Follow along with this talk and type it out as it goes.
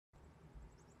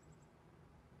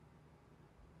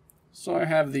So I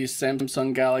have the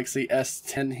Samsung Galaxy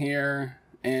S10 here,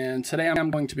 and today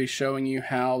I'm going to be showing you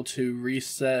how to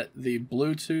reset the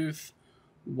Bluetooth,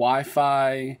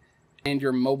 Wi-Fi, and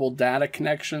your mobile data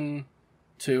connection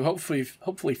to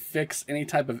hopefully fix any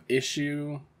type of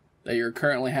issue that you're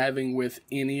currently having with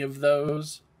any of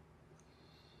those.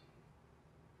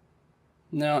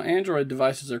 Now, Android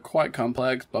devices are quite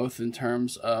complex, both in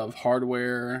terms of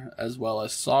hardware as well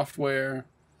as software.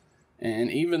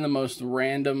 And even the most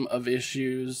random of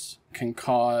issues can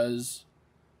cause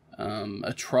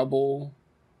a trouble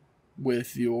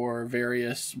with your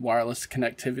various wireless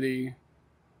connectivity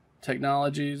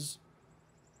technologies.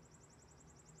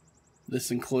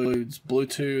 This includes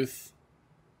Bluetooth,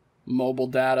 mobile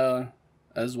data,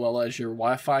 as well as your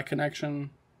Wi-Fi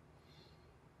connection.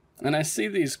 And I see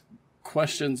these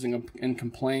questions and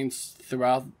complaints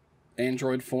throughout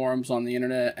Android forums on the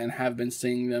internet and have been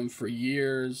seeing them for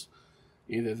years.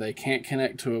 Either they can't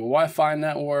connect to a Wi-Fi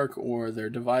network, or their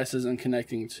device isn't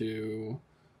connecting to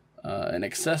an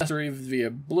accessory via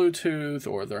Bluetooth,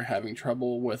 or they're having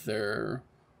trouble with their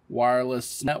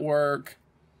wireless network.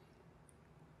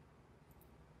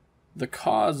 The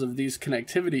cause of these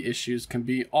connectivity issues can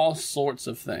be all sorts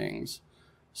of things.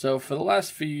 So for the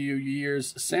last few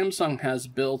years, Samsung has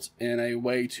built in a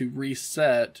way to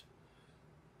reset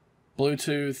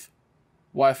Bluetooth,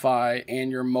 Wi-Fi,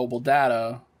 and your mobile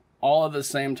data all at the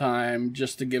same time,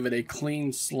 just to give it a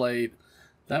clean slate.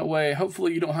 That way,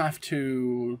 hopefully you don't have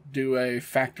to do a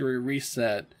factory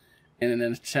reset in an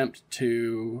attempt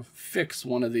to fix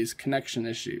one of these connection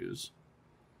issues.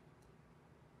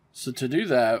 So to do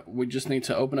that, we just need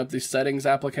to open up the settings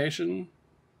application.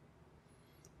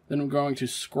 Then we're going to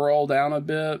scroll down a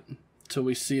bit till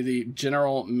we see the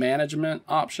general management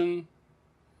option.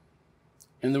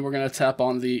 And then we're going to tap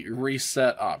on the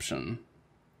reset option.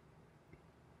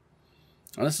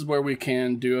 Now, this is where we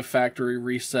can do a factory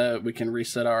reset. We can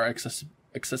reset our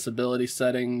accessibility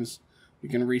settings. We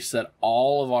can reset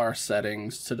all of our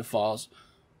settings to defaults.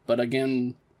 But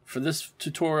again, for this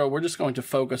tutorial, we're just going to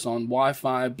focus on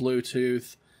Wi-Fi,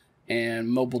 Bluetooth, and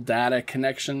mobile data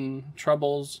connection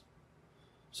troubles.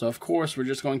 So of course, we're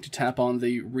just going to tap on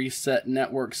the reset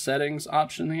network settings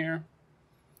option here.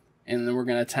 And then we're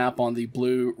going to tap on the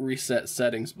blue reset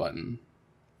settings button.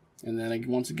 And then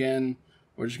once again,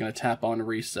 we're just going to tap on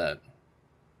reset.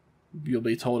 You'll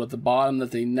be told at the bottom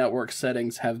that the network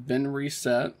settings have been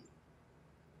reset.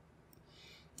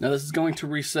 Now this is going to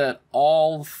reset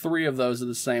all three of those at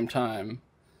the same time.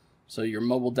 So your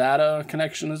mobile data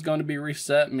connection is going to be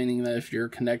reset, meaning that if you're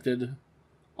connected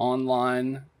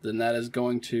online, then that is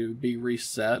going to be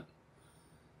reset.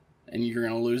 And you're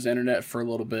going to lose internet for a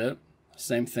little bit.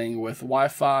 Same thing with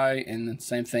Wi-Fi, and then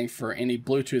same thing for any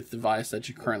Bluetooth device that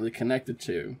you're currently connected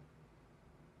to.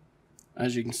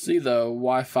 As you can see though,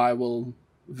 Wi-Fi will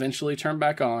eventually turn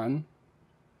back on,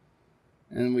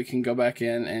 and we can go back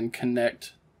in and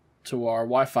connect to our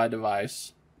Wi-Fi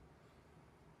device.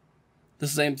 The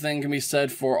same thing can be said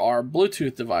for our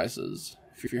Bluetooth devices.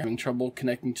 If you're having trouble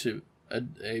connecting to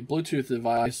a Bluetooth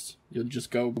device, you'll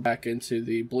just go back into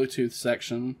the Bluetooth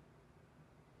section.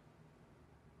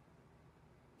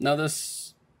 Now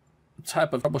this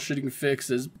type of troubleshooting fix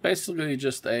is basically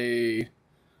just a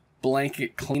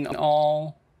blanket clean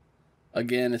all.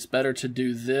 Again, it's better to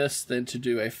do this than to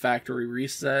do a factory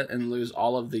reset and lose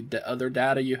all of the other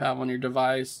data you have on your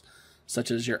device,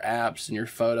 such as your apps and your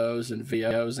photos and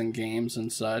videos and games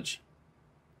and such.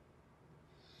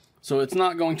 So it's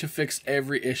not going to fix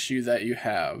every issue that you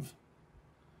have.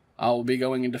 I will be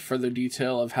going into further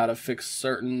detail of how to fix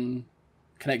certain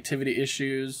connectivity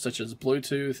issues such as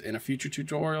Bluetooth in a future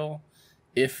tutorial.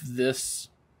 If this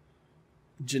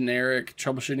generic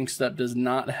troubleshooting step does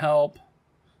not help,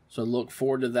 so look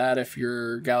forward to that if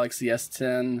your Galaxy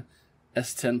S10,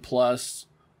 S10 Plus,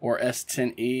 or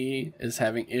S10e is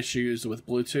having issues with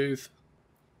Bluetooth.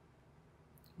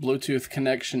 Bluetooth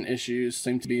connection issues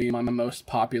seem to be my most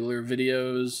popular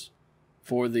videos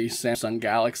for the Samsung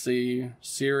Galaxy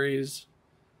series.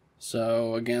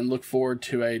 So again, look forward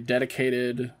to a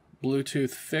dedicated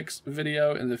Bluetooth fix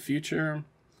video in the future.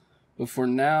 But for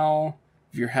now,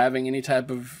 if you're having any type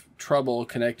of trouble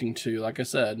connecting to, like I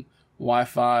said,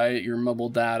 Wi-Fi, your mobile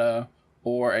data,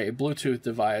 or a Bluetooth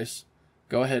device,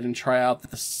 go ahead and try out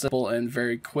the simple and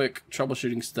very quick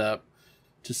troubleshooting step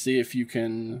to see if you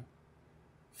can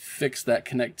fix that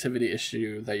connectivity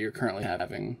issue that you're currently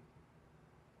having.